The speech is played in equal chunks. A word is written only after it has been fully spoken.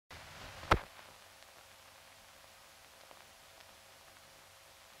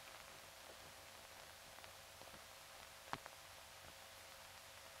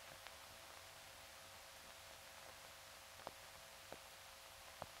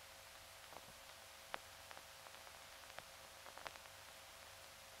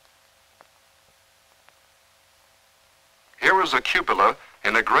stores a cupola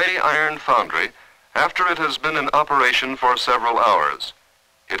in a gray iron foundry after it has been in operation for several hours.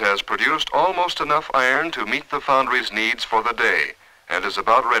 It has produced almost enough iron to meet the foundry's needs for the day and is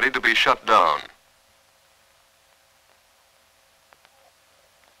about ready to be shut down.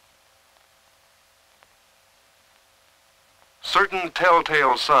 Certain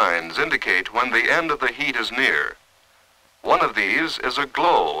telltale signs indicate when the end of the heat is near. One of these is a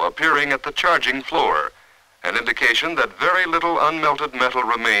glow appearing at the charging floor, an indication that very little unmelted metal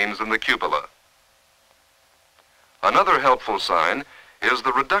remains in the cupola. Another helpful sign is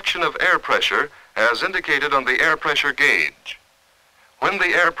the reduction of air pressure as indicated on the air pressure gauge. When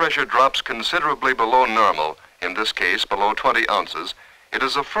the air pressure drops considerably below normal, in this case below 20 ounces, it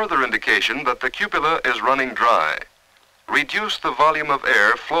is a further indication that the cupola is running dry. Reduce the volume of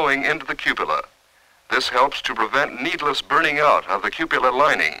air flowing into the cupola. This helps to prevent needless burning out of the cupola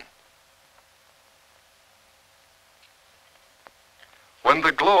lining. When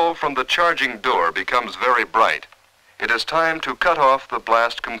the glow from the charging door becomes very bright, it is time to cut off the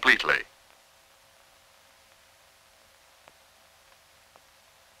blast completely.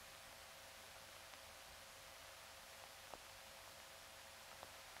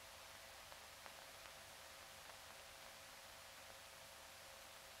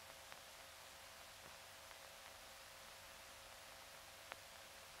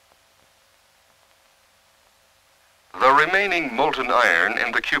 The remaining molten iron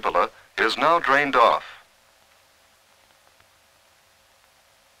in the cupola is now drained off.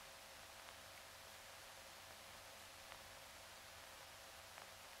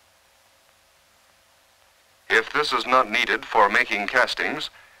 If this is not needed for making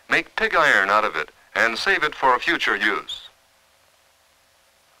castings, make pig iron out of it and save it for future use.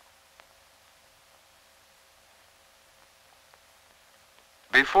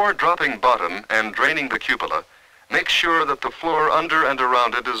 Before dropping bottom and draining the cupola, make sure that the floor under and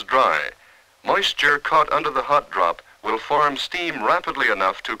around it is dry. Moisture caught under the hot drop will form steam rapidly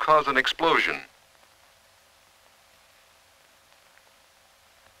enough to cause an explosion.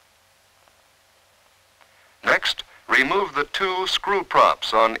 Next, remove the two screw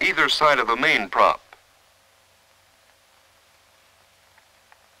props on either side of the main prop.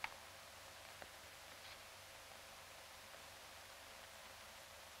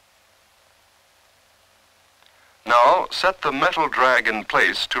 Now, set the metal drag in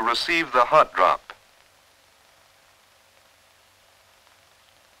place to receive the hot drop.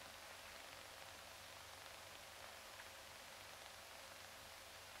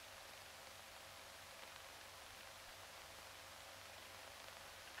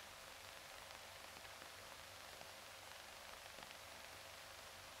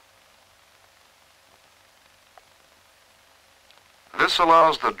 This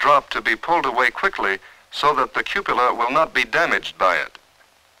allows the drop to be pulled away quickly so that the cupola will not be damaged by it.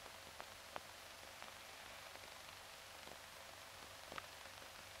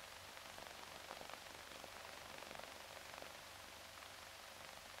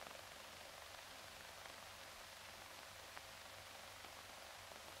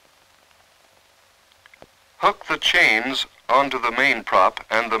 Hook the chains onto the main prop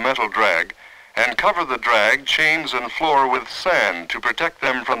and the metal drag and cover the drag, chains, and floor with sand to protect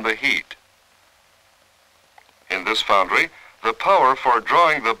them from the heat. In this foundry, the power for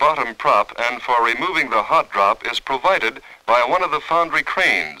drawing the bottom prop and for removing the hot drop is provided by one of the foundry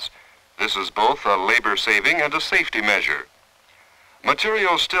cranes. This is both a labor-saving and a safety measure.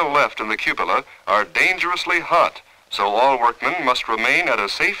 Materials still left in the cupola are dangerously hot, so all workmen must remain at a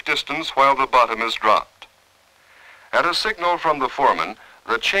safe distance while the bottom is dropped. At a signal from the foreman,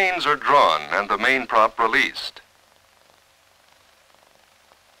 the chains are drawn and the main prop released.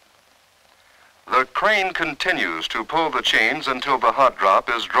 The crane continues to pull the chains until the hot drop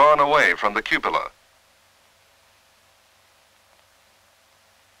is drawn away from the cupola.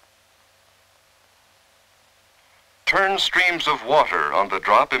 Turn streams of water on the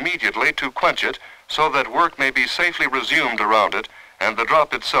drop immediately to quench it so that work may be safely resumed around it and the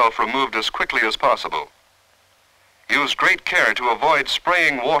drop itself removed as quickly as possible. Use great care to avoid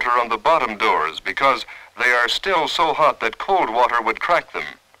spraying water on the bottom doors because they are still so hot that cold water would crack them.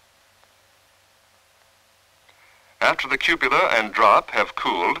 After the cupola and drop have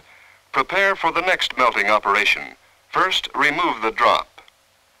cooled, prepare for the next melting operation. First, remove the drop.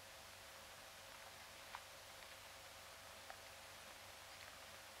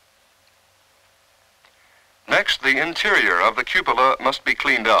 Next, the interior of the cupola must be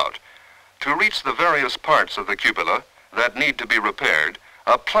cleaned out. To reach the various parts of the cupola that need to be repaired,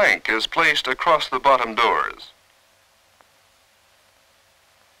 a plank is placed across the bottom doors.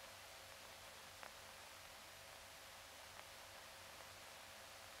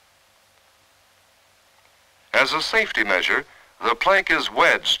 As a safety measure, the plank is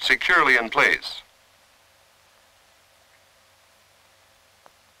wedged securely in place.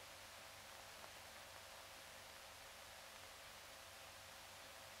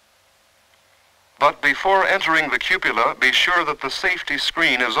 But before entering the cupola, be sure that the safety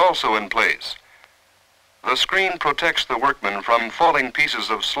screen is also in place. The screen protects the workman from falling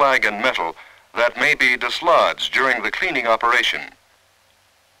pieces of slag and metal that may be dislodged during the cleaning operation.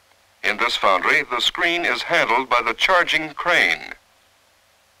 In this foundry, the screen is handled by the charging crane.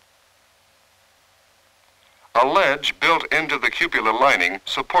 A ledge built into the cupola lining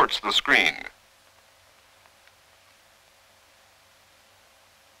supports the screen.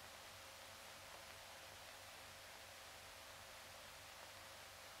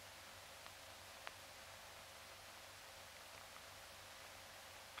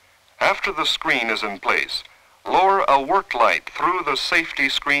 After the screen is in place, lower a work light through the safety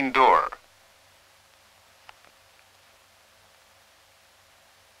screen door.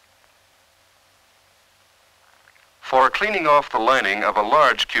 For cleaning off the lining of a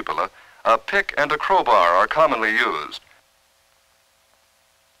large cupola, a pick and a crowbar are commonly used.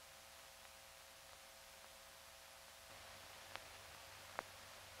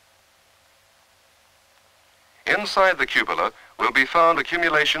 Inside the cupola will be found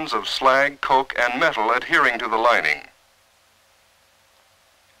accumulations of slag, coke, and metal adhering to the lining.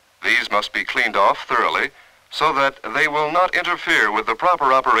 These must be cleaned off thoroughly so that they will not interfere with the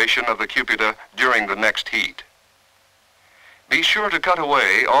proper operation of the cupola during the next heat. Be sure to cut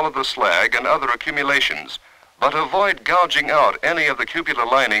away all of the slag and other accumulations, but avoid gouging out any of the cupola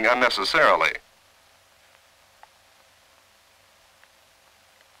lining unnecessarily.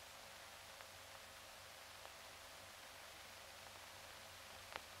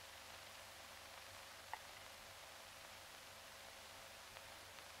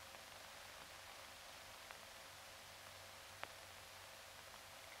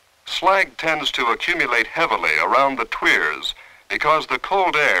 Slag tends to accumulate heavily around the tweers because the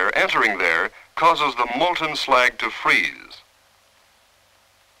cold air entering there causes the molten slag to freeze.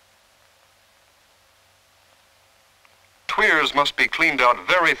 Tweers must be cleaned out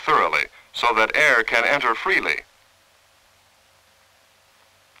very thoroughly so that air can enter freely.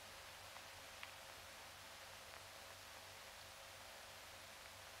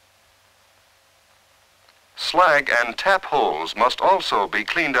 Slag and tap holes must also be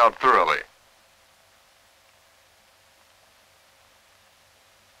cleaned out thoroughly.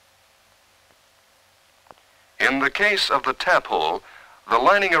 In the case of the tap hole, the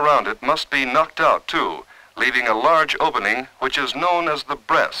lining around it must be knocked out too, leaving a large opening which is known as the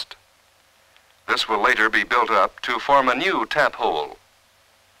breast. This will later be built up to form a new tap hole.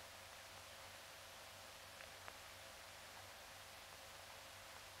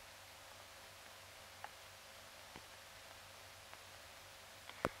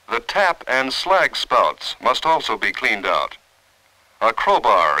 The tap and slag spouts must also be cleaned out. A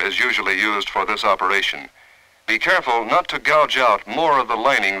crowbar is usually used for this operation. Be careful not to gouge out more of the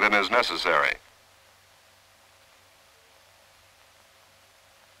lining than is necessary.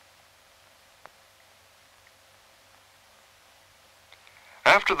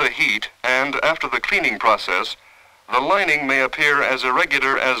 After the heat and after the cleaning process, the lining may appear as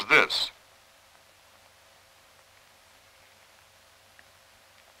irregular as this.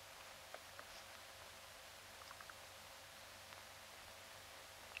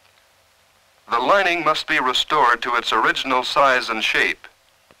 The lining must be restored to its original size and shape.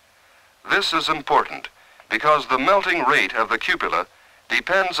 This is important because the melting rate of the cupola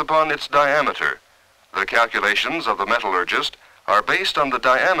depends upon its diameter. The calculations of the metallurgist are based on the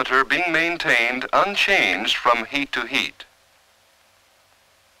diameter being maintained unchanged from heat to heat.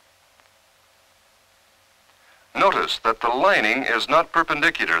 Notice that the lining is not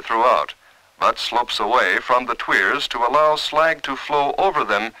perpendicular throughout, but slopes away from the tweers to allow slag to flow over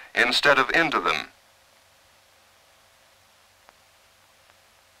them instead of into them.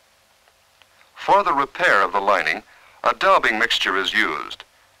 For the repair of the lining, a daubing mixture is used,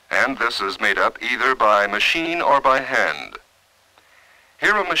 and this is made up either by machine or by hand.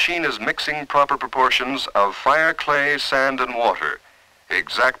 Here a machine is mixing proper proportions of fire, clay, sand, and water.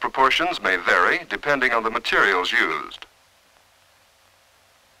 Exact proportions may vary depending on the materials used.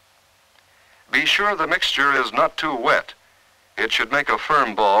 Be sure the mixture is not too wet. It should make a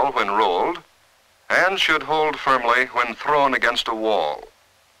firm ball when rolled and should hold firmly when thrown against a wall.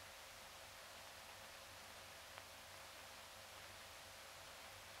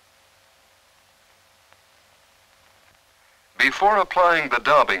 Before applying the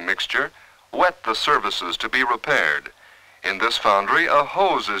daubing mixture, wet the surfaces to be repaired. In this foundry, a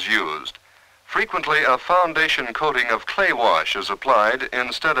hose is used. Frequently, a foundation coating of clay wash is applied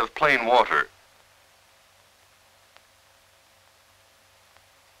instead of plain water.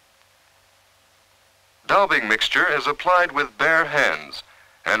 Daubing mixture is applied with bare hands,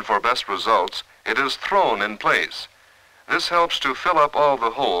 and for best results, it is thrown in place. This helps to fill up all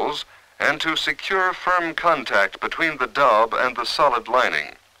the holes and to secure firm contact between the daub and the solid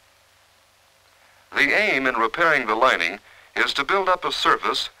lining. The aim in repairing the lining is to build up a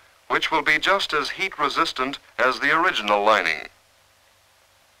surface which will be just as heat resistant as the original lining.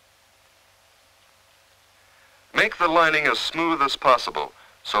 Make the lining as smooth as possible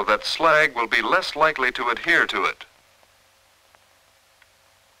so that slag will be less likely to adhere to it.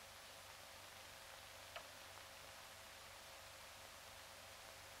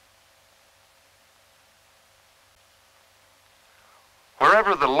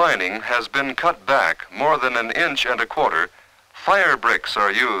 Wherever the lining has been cut back more than 1.25 inches, fire bricks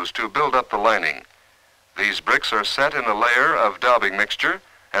are used to build up the lining. These bricks are set in a layer of daubing mixture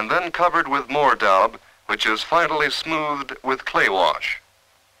and then covered with more daub, which is finally smoothed with clay wash.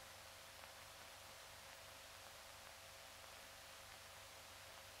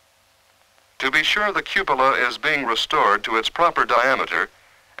 To be sure the cupola is being restored to its proper diameter,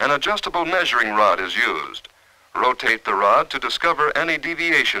 an adjustable measuring rod is used. Rotate the rod to discover any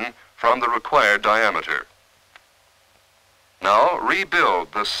deviation from the required diameter. Now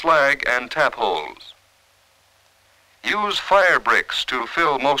rebuild the slag and tap holes. Use fire bricks to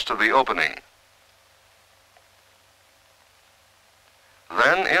fill most of the opening.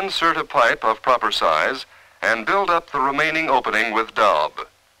 Then insert a pipe of proper size and build up the remaining opening with daub.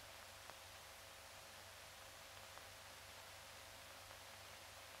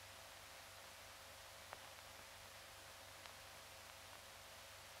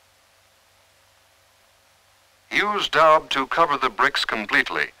 Use daub to cover the bricks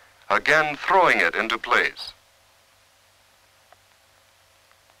completely, again throwing it into place.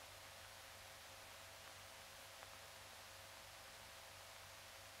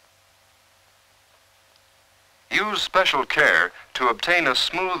 Use special care to obtain a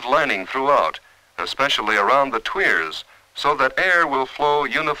smooth lining throughout, especially around the tweers, so that air will flow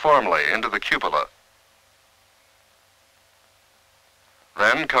uniformly into the cupola.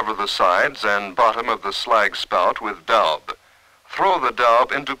 Then cover the sides and bottom of the slag spout with daub. Throw the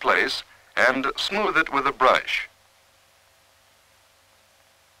daub into place and smooth it with a brush.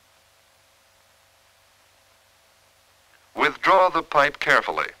 Withdraw the pipe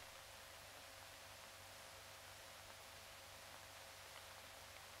carefully.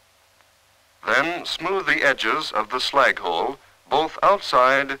 Then smooth the edges of the slag hole, both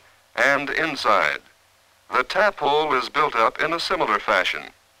outside and inside. The tap hole is built up in a similar fashion.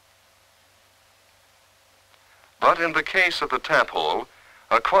 But in the case of the tap hole,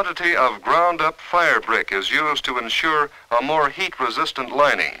 a quantity of ground-up fire brick is used to ensure a more heat-resistant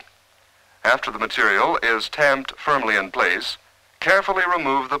lining. After the material is tamped firmly in place, carefully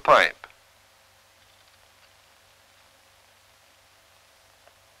remove the pipe.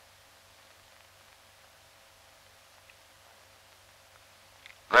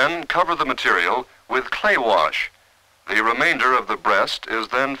 Then cover the material with clay wash. The remainder of the breast is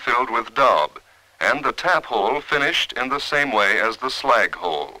then filled with daub, and the tap hole finished in the same way as the slag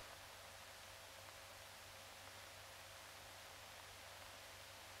hole.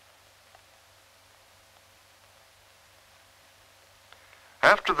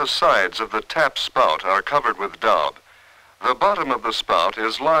 After the sides of the tap spout are covered with daub, the bottom of the spout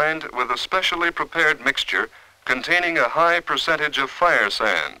is lined with a specially prepared mixture containing a high percentage of fire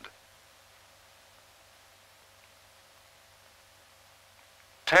sand.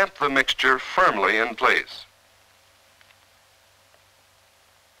 Tamp the mixture firmly in place.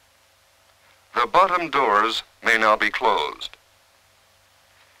 The bottom doors may now be closed.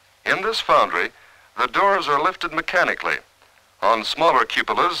 In this foundry, the doors are lifted mechanically. On smaller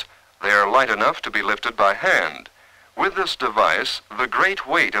cupolas, they are light enough to be lifted by hand. With this device, the great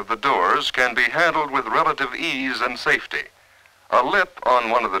weight of the doors can be handled with relative ease and safety. A lip on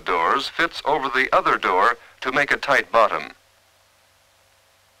one of the doors fits over the other door to make a tight bottom.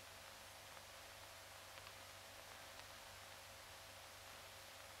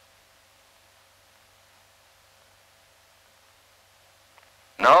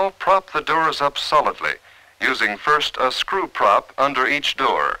 Now prop the doors up solidly, using first a screw prop under each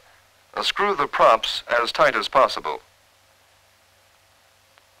door. Screw the props as tight as possible.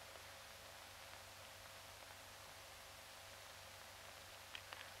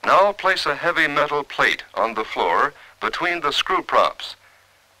 Now place a heavy metal plate on the floor between the screw props.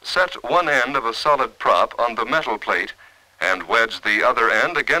 Set one end of a solid prop on the metal plate and wedge the other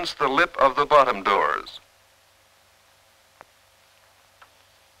end against the lip of the bottom doors.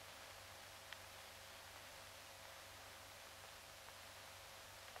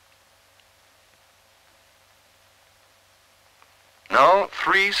 Now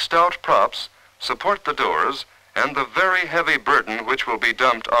 3 stout props support the doors and the very heavy burden which will be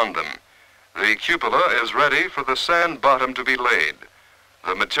dumped on them. The cupola is ready for the sand bottom to be laid.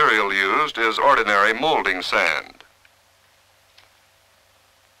 The material used is ordinary molding sand.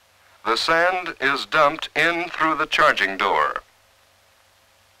 The sand is dumped in through the charging door.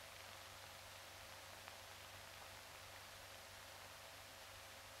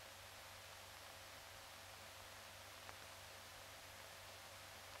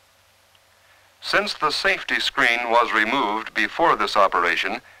 Since the safety screen was removed before this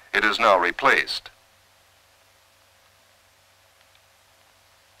operation, it is now replaced.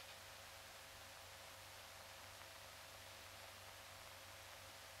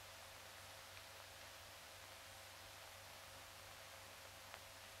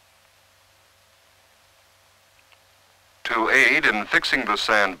 To aid in fixing the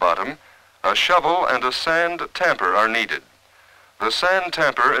sand bottom, a shovel and a sand tamper are needed. The sand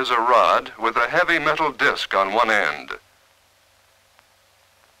tamper is a rod with a heavy metal disc on one end.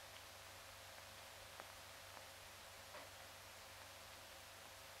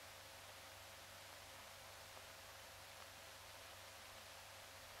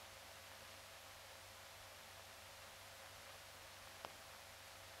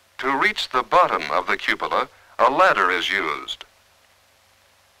 To reach the bottom of the cupola, a ladder is used.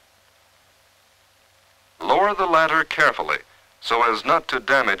 Lower the ladder carefully so as not to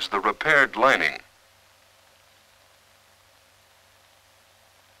damage the repaired lining.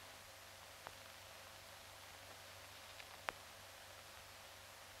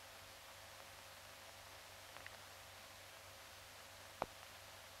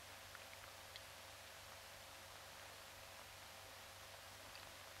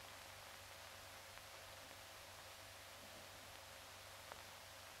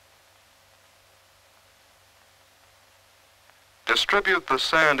 Distribute the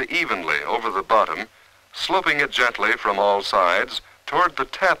sand evenly over the bottom, sloping it gently from all sides toward the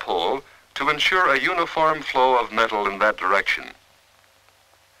tap hole to ensure a uniform flow of metal in that direction.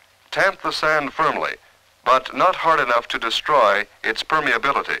 Tamp the sand firmly, but not hard enough to destroy its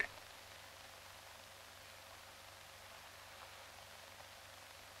permeability.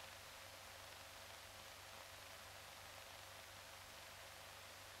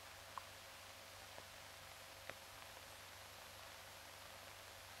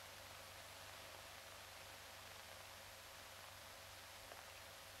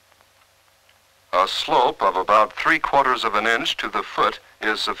 A slope of about 3/4 of an inch to the foot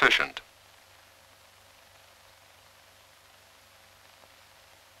is sufficient.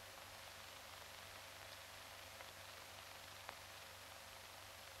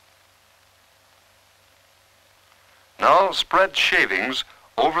 Now spread shavings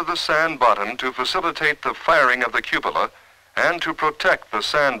over the sand bottom to facilitate the firing of the cupola and to protect the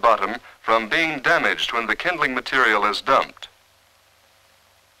sand bottom from being damaged when the kindling material is dumped.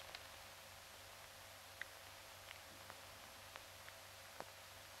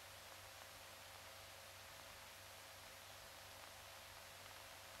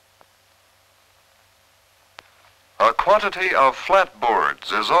 A quantity of flat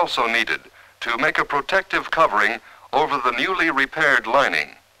boards is also needed to make a protective covering over the newly repaired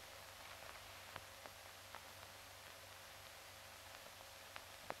lining.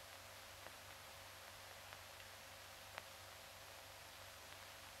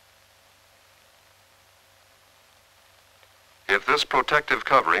 If this protective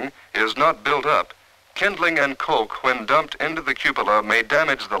covering is not built up, kindling and coke when dumped into the cupola may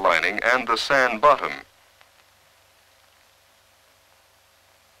damage the lining and the sand bottom.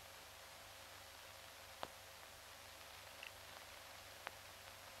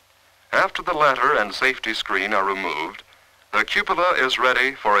 After the ladder and safety screen are removed, the cupola is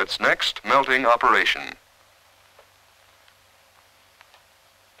ready for its next melting operation.